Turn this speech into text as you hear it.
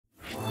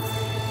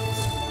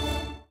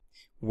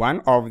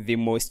One of the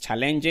most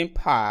challenging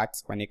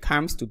parts when it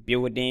comes to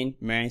building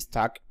MERN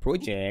Stack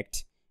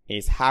project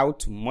is how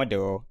to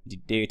model the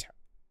data.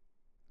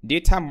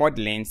 Data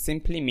modeling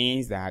simply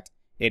means that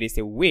it is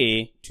a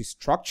way to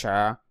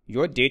structure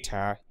your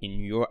data in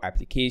your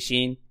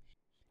application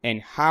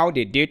and how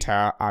the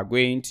data are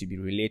going to be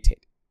related,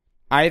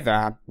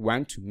 either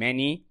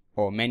one-to-many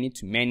or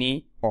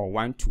many-to-many or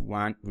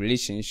one-to-one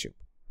relationship,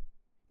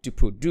 to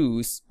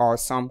produce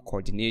awesome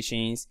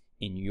coordinations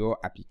in your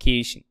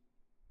application.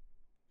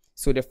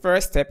 So the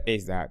first step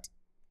is that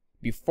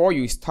before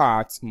you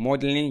start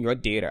modeling your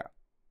data,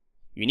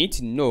 you need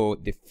to know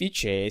the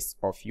features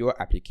of your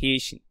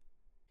application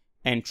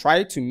and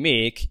try to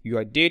make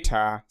your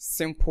data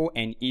simple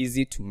and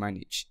easy to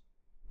manage,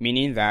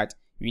 meaning that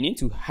you need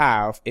to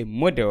have a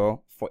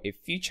model for a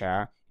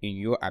feature in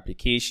your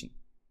application.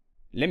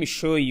 Let me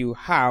show you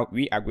how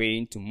we are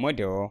going to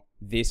model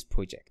this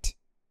project.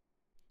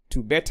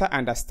 To better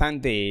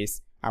understand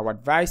this, I would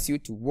advise you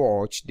to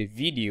watch the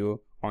video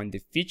on the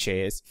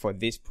features for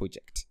this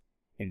project.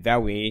 In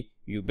that way,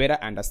 you better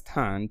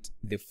understand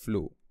the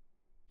flow.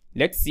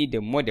 Let's see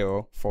the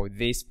model for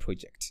this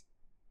project.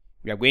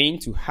 We are going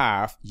to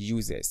have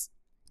users.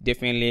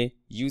 Definitely,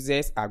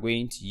 users are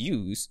going to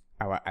use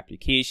our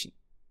application.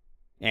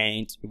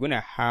 And we're going to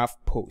have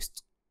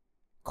post,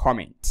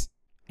 comment,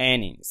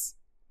 earnings,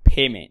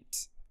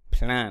 payment,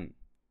 plan,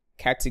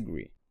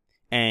 category,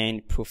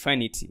 and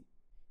profanity.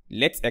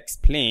 Let's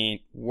explain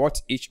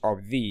what each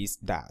of these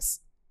does.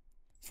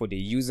 For the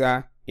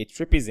user, it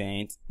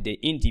represents the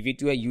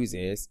individual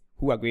users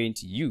who are going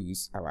to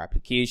use our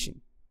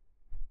application.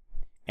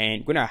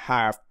 And we're going to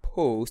have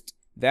post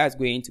that's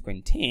going to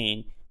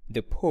contain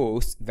the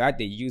posts that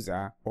the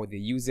user or the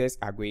users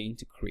are going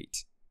to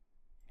create.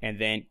 And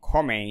then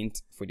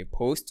comment for the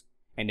post,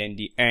 and then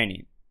the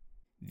earning.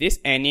 This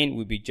earning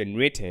will be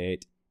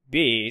generated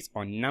based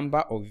on number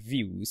of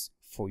views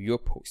for your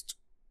post.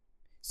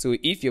 So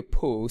if your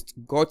post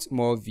got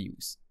more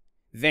views,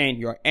 then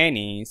your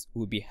earnings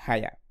will be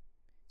higher.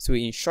 So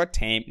in short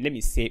term, let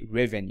me say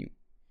revenue,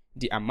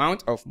 the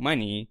amount of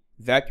money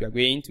that you are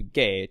going to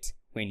get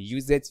when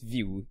users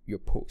view your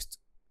post.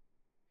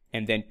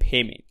 And then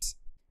payment.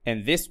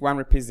 And this one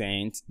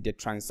represents the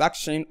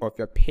transaction of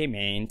your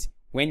payment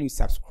when you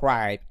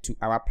subscribe to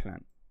our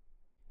plan.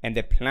 And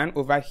the plan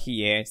over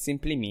here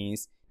simply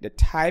means the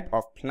type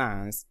of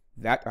plans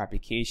that our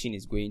application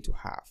is going to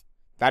have.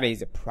 That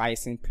is a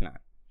pricing plan,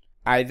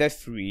 either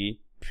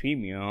free,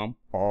 premium,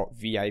 or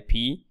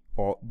VIP,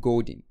 or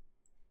golden.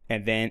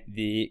 And then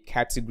the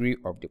category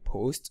of the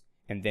post,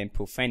 and then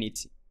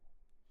profanity,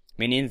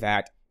 meaning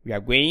that we are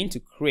going to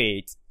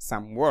create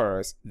some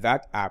words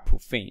that are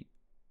profane.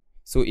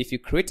 So if you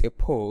create a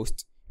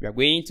post, we are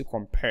going to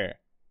compare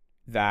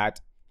that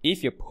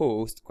if your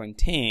post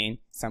contains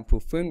some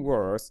profane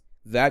words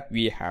that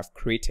we have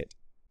created,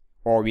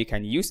 or we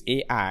can use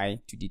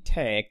AI to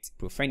detect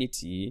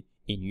profanity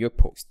in your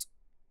post.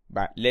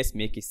 But let's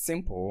make it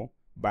simple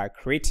by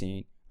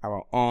creating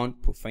our own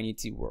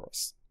profanity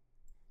words.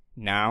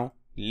 Now,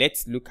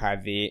 let's look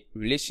at the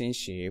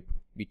relationship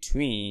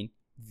between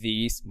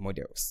these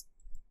models.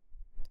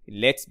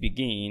 Let's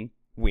begin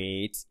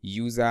with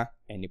user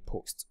and a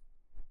post.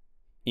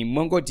 In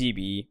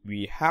MongoDB,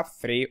 we have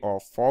 3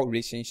 or 4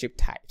 relationship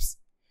types,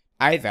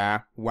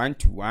 either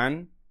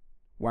one-to-one,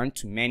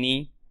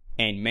 one-to-many,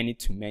 and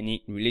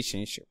many-to-many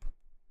relationship.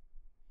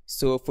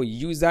 So for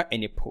user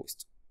and a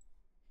post,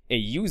 a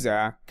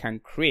user can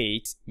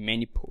create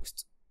many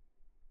posts,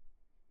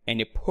 and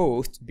a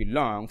post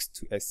belongs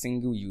to a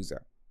single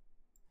user.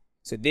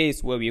 So this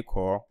is what we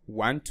call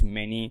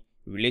one-to-many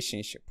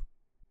relationship.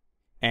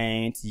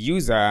 And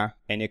user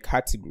and a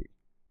category.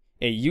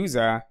 A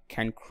user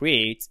can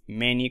create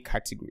many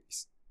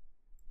categories,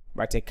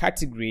 but a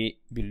category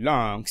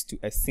belongs to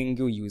a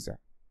single user.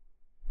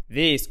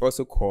 This is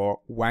also called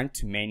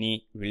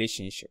one-to-many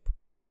relationship.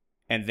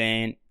 And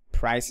then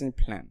pricing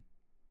plan.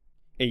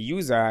 A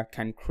user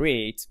can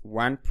create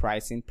one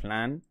pricing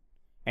plan,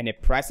 and a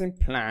pricing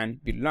plan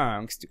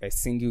belongs to a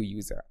single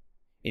user.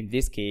 In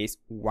this case,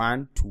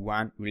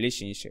 one-to-one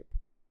relationship.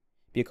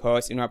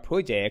 Because in our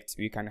project,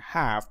 we can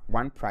have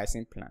one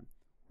pricing plan,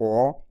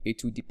 or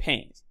it will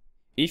depend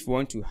if you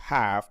want to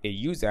have a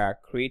user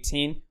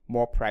creating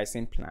more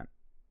pricing plan.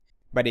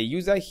 But the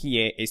user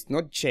here is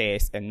not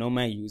just a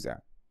normal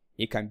user.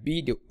 It can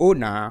be the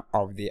owner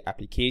of the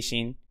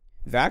application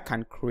that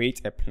can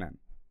create a plan.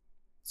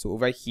 So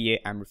over here,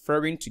 I'm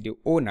referring to the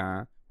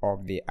owner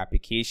of the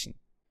application,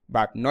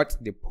 but not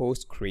the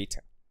post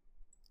creator.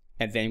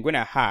 And then you're going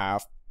to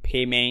have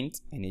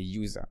payment and a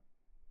user.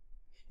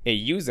 A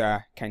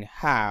user can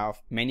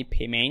have many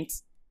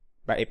payments,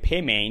 but a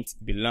payment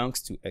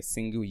belongs to a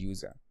single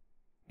user.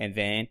 And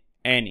then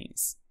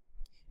earnings.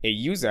 A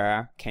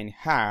user can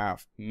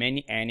have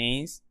many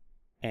earnings,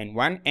 and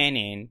one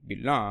earning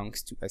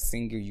belongs to a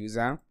single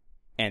user.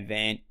 And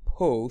then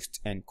post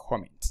and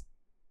comment.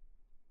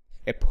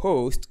 A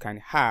post can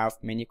have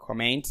many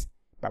comments,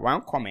 but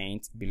one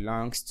comment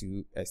belongs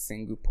to a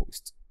single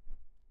post.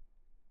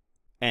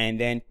 And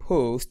then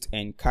post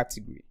and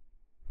category.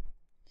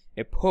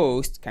 A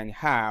post can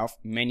have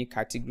many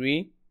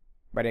categories,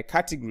 but a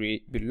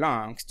category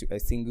belongs to a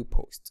single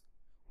post.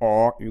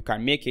 Or you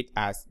can make it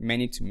as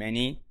many to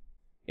many.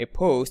 A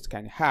post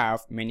can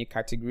have many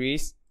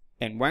categories,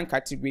 and one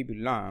category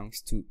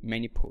belongs to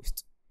many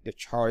posts. The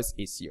choice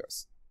is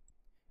yours.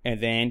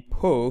 And then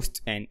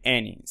post and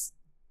earnings.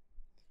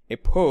 A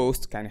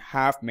post can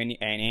have many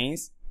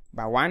earnings,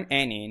 but one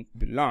earning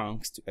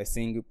belongs to a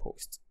single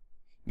post.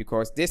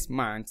 Because this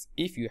month,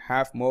 if you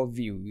have more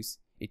views,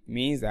 it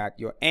means that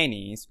your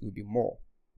earnings will be more.